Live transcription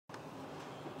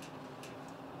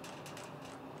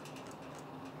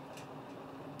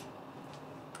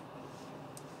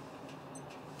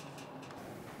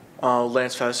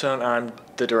Lance Featherstone, I'm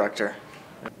the director.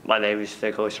 My name is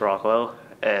Nicholas Rockwell,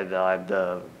 and I'm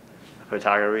the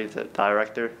photography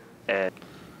director. And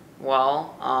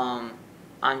Well,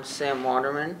 I'm Sam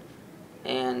Waterman,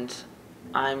 and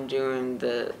I'm doing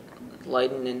the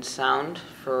lighting and sound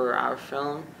for our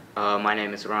film. My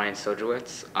name is Ryan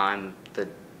Sojowitz. I'm the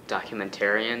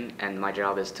documentarian, and my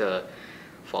job is to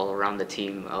follow around the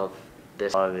team of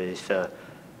this. Is to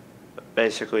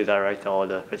basically direct all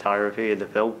the photography in the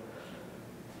film.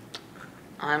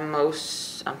 I'm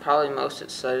probably most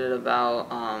excited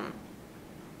about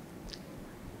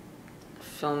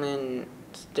filming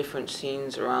different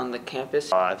scenes around the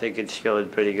campus. I think it's going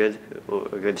pretty good,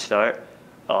 a good start.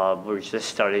 We're just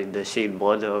starting the scene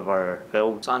 1 of our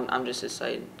film. So I'm just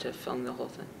excited to film the whole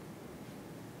thing.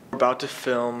 We're about to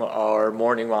film our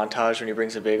morning montage when he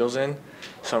brings the bagels in,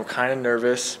 so I'm kind of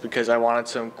nervous because I wanted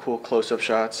some cool close-up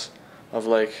shots of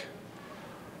like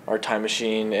our time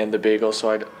machine and the bagel. So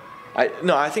I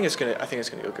think it's gonna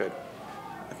go good.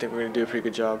 I think we're gonna do a pretty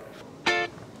good job.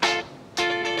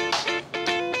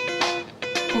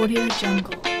 Audio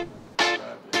Jungle.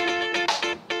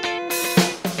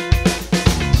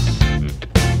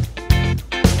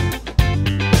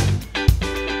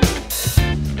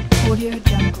 Audio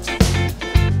Jungle.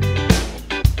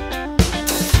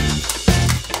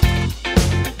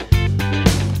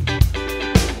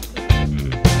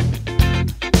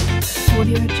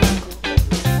 Audio Jungle.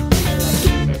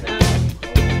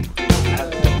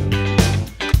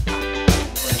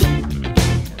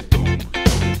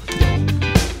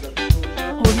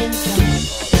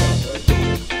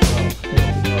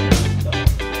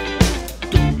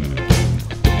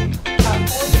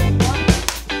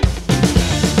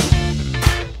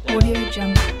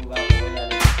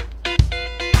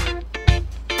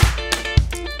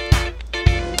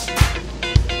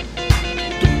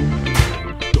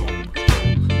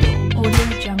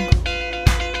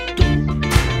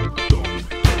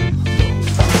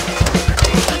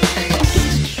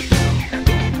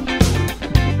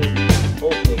 Audio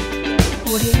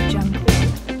Jungle.